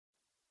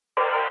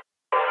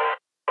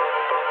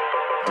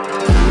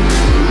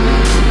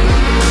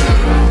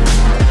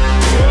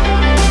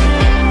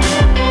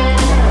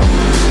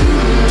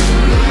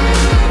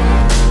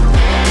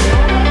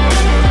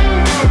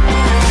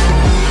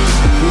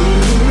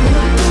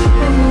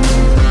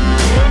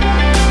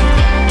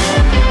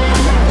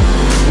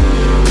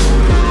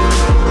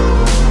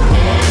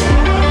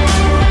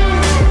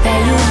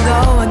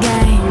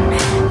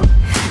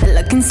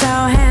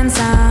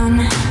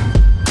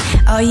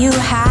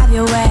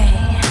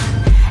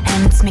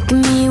It's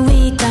making me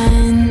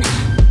weaken.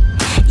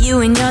 You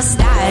and your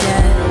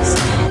stardust,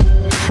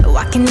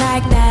 walking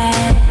like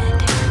that.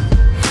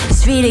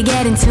 It's really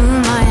getting too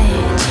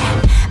much,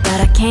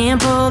 but I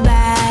can't pull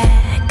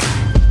back.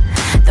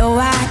 Though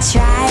I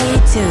try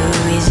to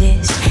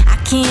resist, I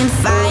can't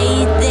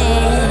fight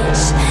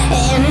this.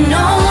 And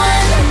no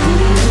one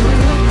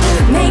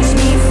makes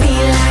me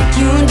feel like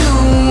you do.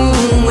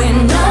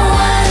 And no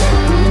one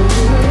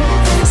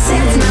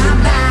sets my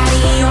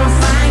body on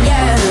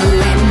fire.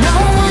 And no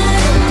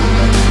one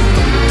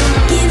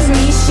gives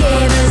me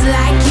shivers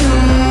like you.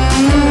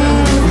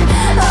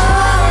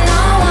 Oh,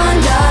 no one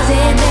does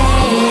it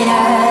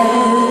better.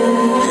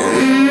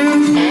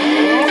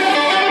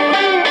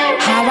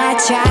 How I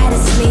try to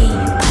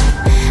sleep,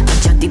 but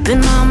you're deep in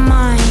my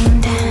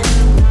mind.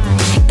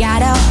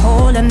 Got a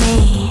hold of me.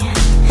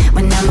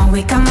 When I'm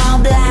awake, I'm all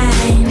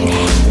blind.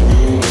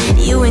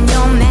 You and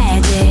your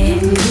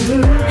magic,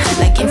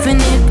 like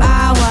infinite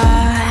power.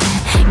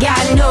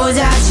 God knows I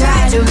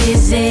try to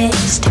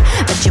resist,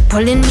 but you're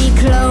pulling me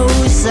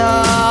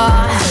closer.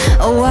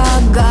 Oh, I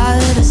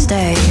gotta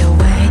stay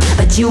away,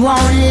 but you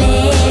won't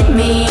let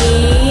me.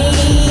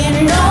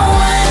 And no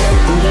one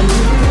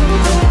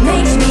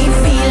makes me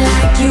feel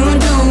like you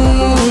do.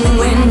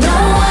 And no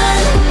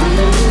one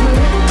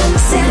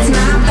sets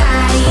my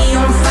body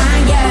on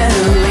fire.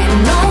 And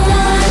no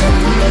one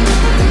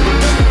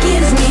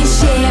gives me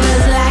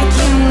shivers like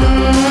you.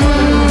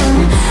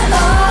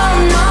 Oh,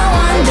 no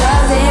one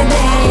does it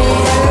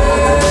better.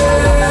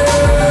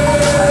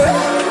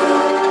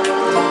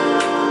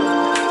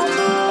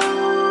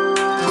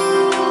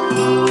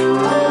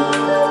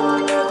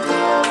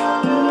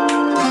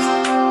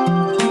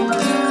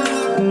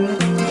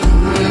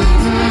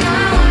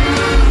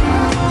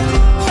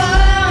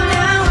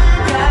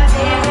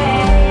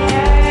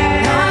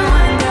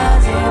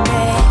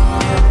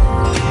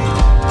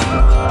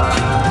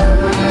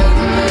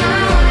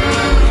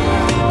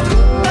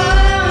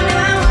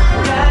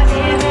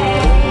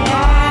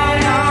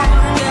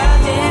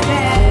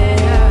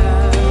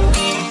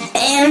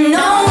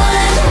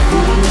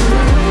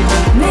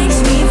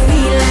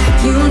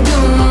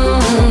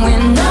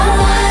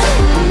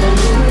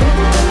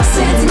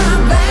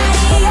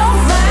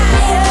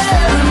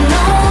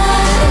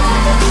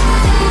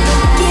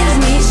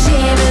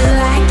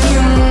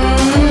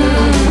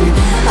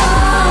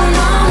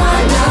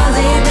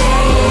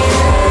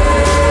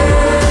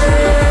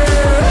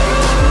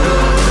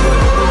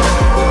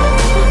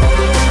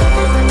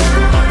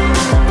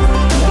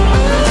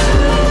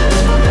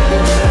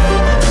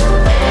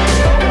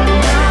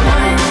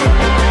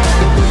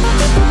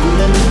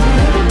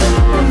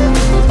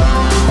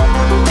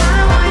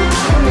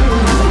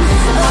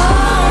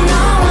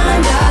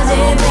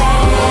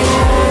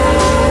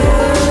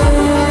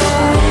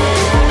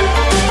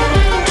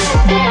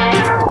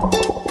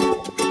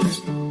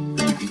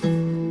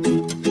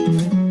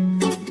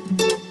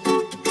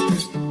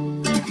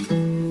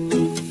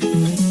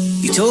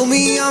 Told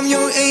me I'm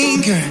your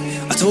anchor,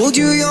 I told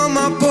you you're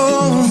my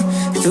bow.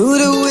 Through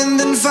the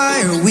wind and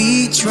fire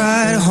we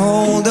try to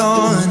hold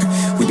on.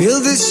 We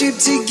build this ship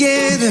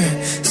together,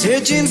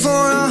 searching for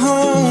a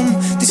home.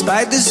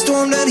 Despite the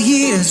storm that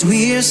hit us,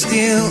 we're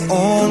still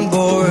on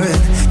board.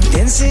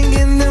 Dancing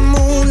in the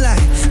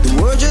moonlight, the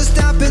world just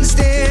stopped and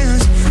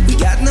stares. We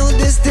got no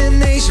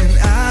destination,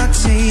 I'll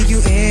take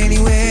you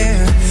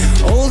anywhere.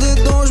 All the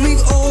doors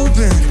we've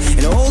opened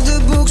and all the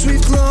books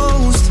we've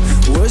closed.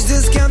 Words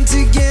just come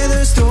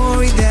together,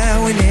 story that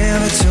we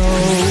never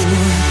told.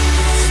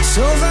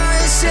 So far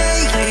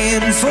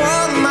saying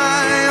for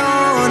my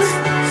own,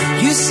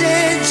 you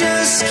said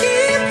just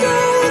keep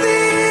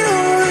holding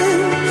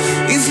on.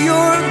 If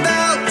you're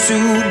about to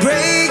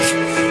break,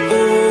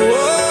 oh,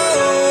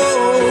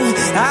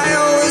 I'll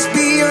always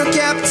be your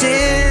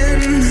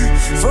captain.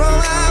 From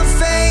our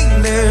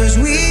failures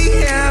we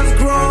have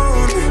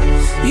grown.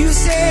 You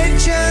said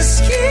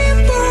just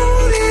keep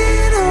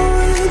holding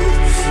on.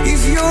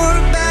 If you're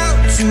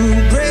about to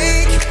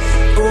break,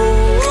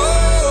 oh,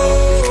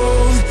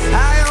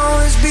 I'll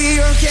always be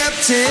your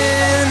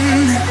captain.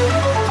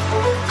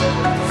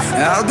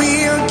 I'll be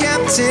your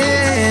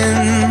captain.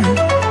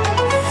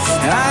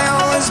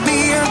 I'll always be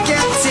your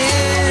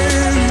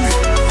captain.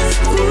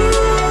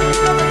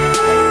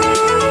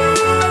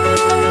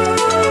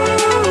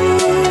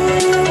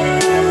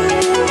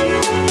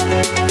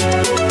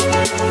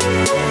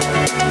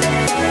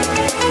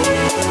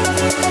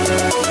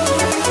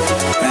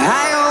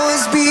 I'll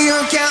always be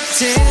your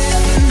captain.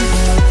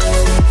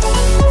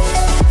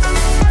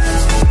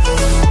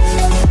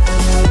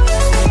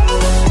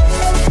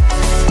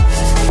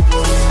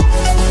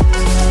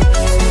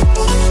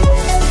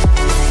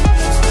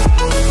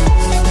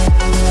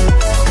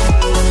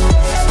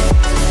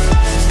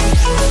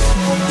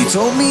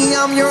 Told me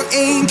I'm your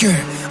anchor,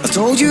 I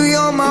told you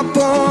you're my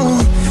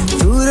bow.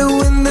 Through the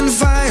wind and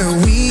fire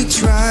we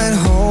try to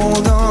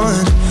hold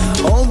on.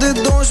 All the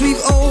doors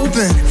we've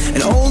opened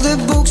and all the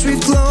books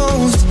we've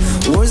closed.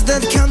 Words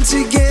that come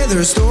together,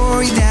 a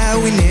story that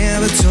we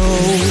never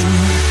told.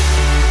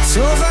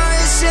 So far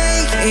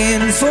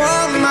saying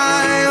for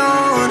my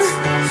own,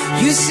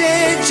 You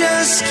said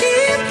just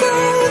keep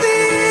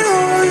holding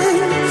on.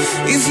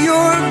 If you're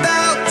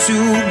about to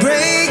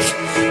break,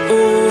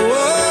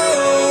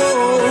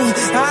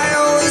 I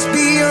always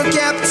be your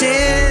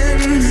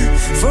captain.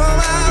 From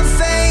our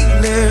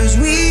failures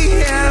we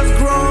have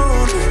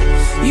grown.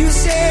 You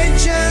said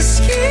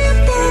just keep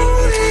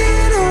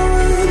holding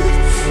on.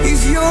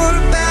 If you're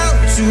about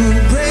to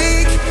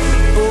break,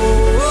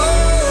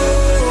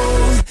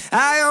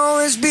 I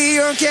always be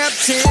your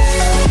captain.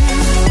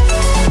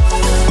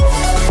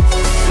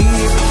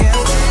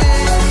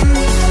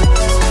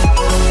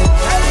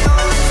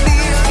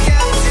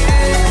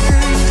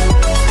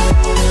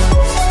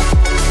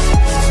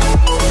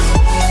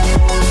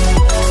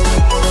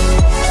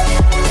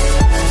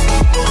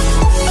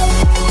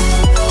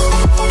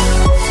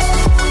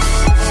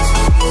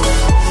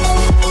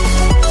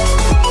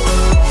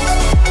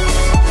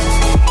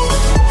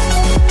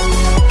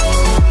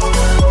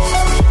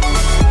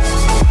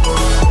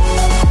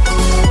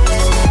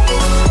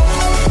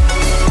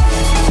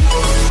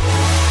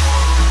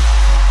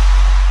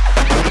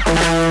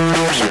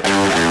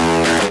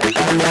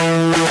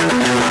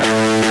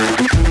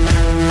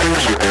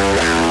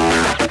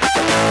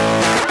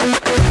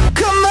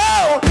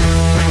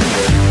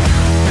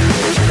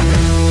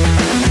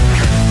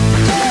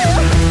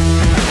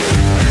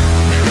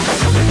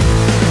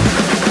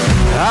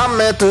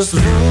 This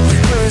loose,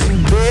 crazy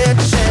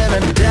bitch, and I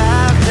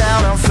dive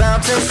down on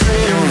Fountain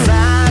Street and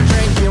fine,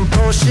 drinking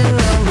potion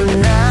number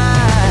 9.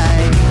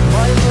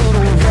 My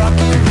little rock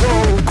and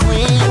roll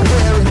queen,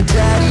 wearing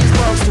daddy's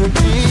monster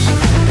tee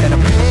and a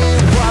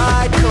big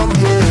wide come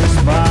here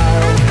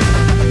smile.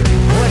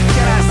 What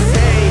can I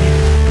say?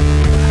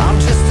 I'm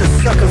just a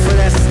sucker for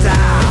that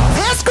style.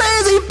 This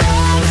crazy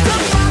bitch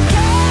took my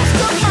cash,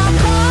 took my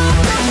car,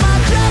 took my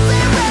dress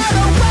and ran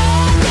away.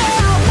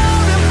 Yeah, I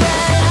want it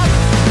back.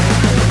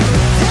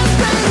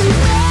 Crazy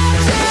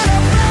bitch in a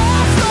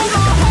flash, stole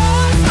my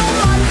heart, stole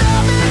my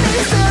love, and he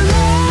said,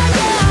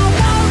 yeah, I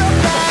want her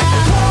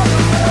back.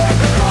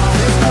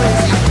 This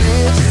crazy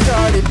bitch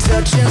started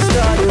touching,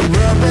 started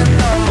rubbing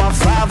on my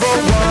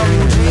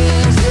 501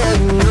 jeans. Yeah,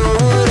 you know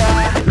what I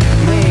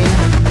mean.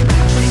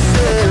 She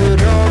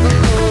said all the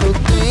little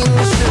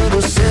things,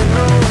 should've said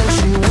no when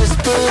she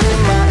whispered in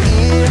my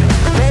ear.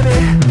 Baby,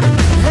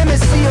 let me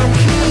see your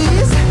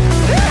keys.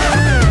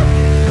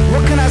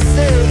 What can I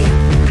say?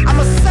 I'm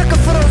a sucker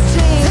for those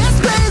jeans. This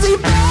crazy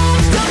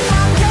bitch took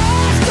my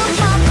cash, took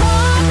my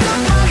car,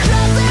 took my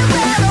dress and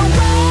ran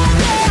away.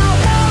 Yeah, I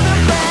want her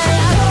back.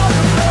 This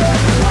crazy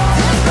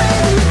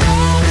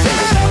bitch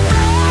in a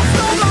flash,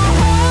 stole my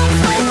heart,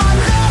 stole my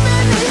love,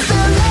 and he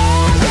said, yeah, I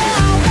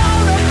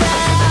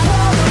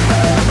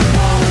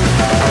want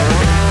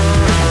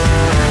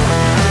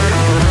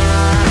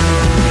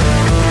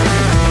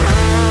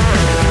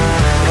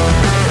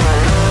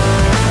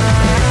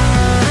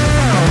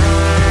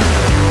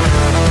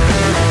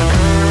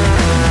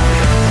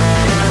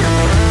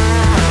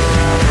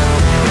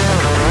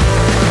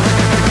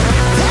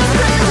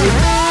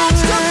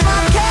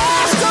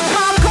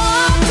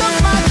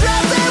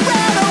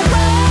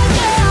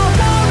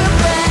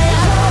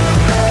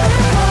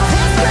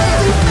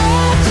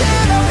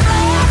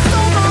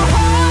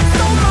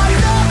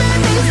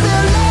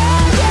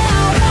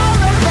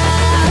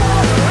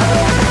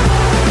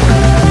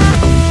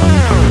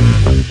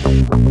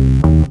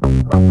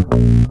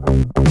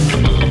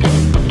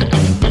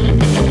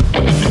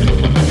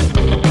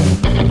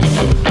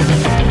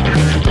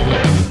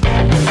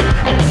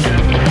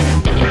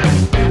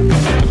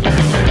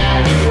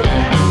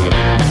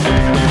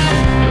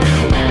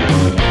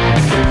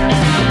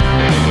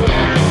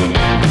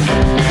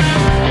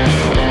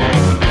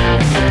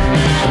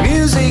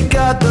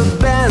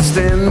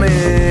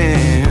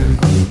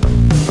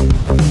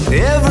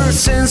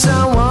Since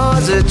I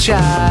was a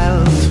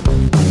child,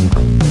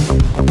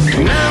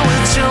 now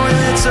it's showing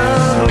its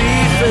ugly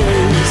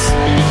face.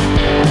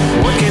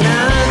 What can I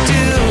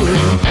do?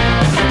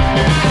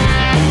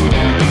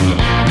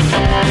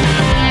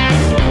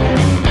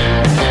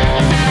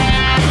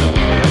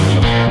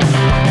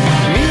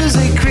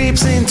 Music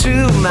creeps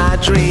into my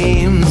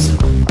dreams,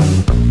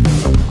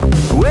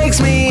 wakes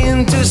me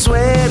into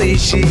sweaty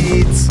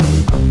sheets,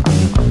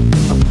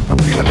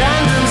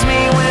 abandons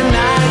me when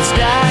nights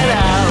died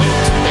out.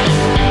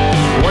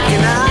 What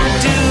can I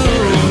do?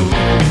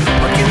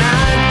 What can I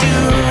do?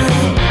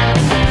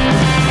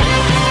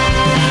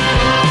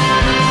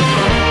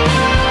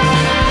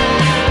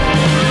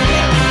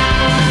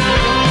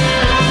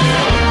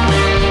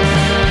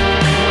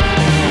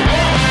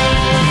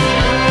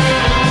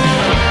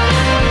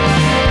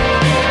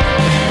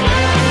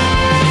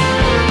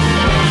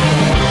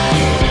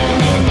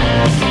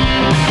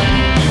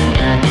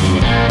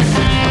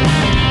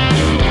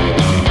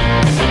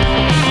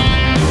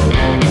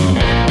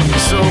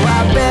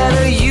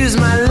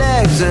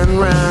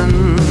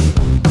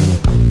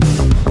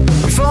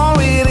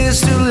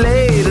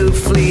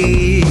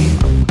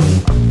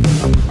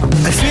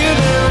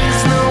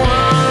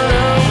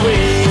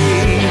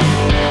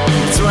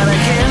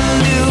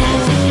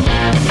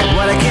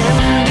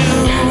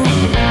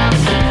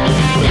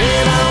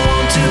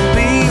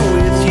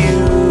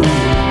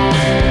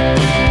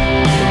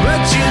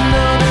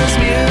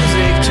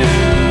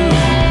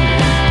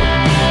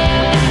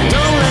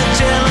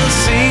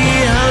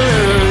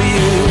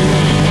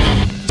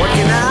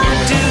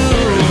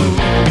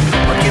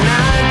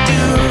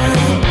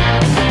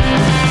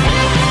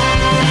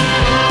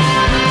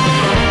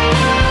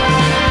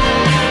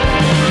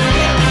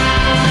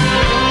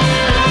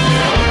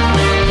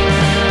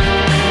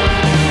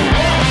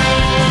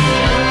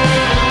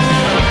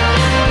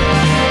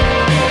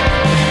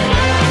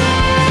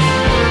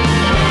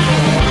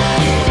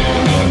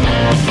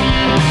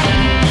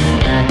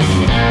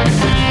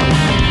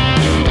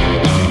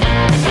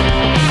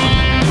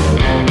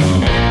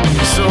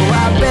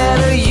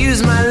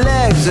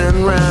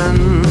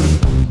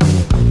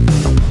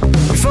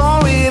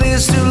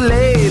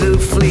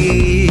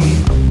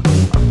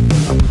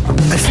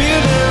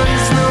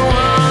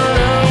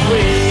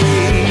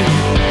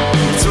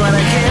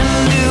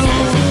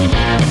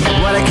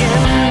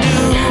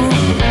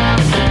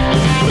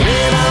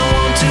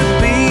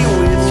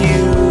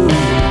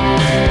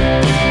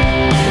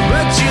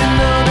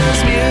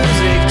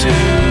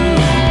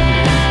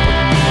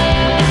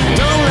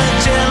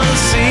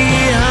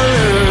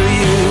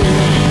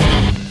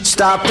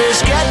 Stop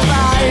this, get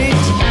right.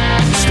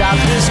 Stop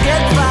this,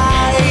 get right.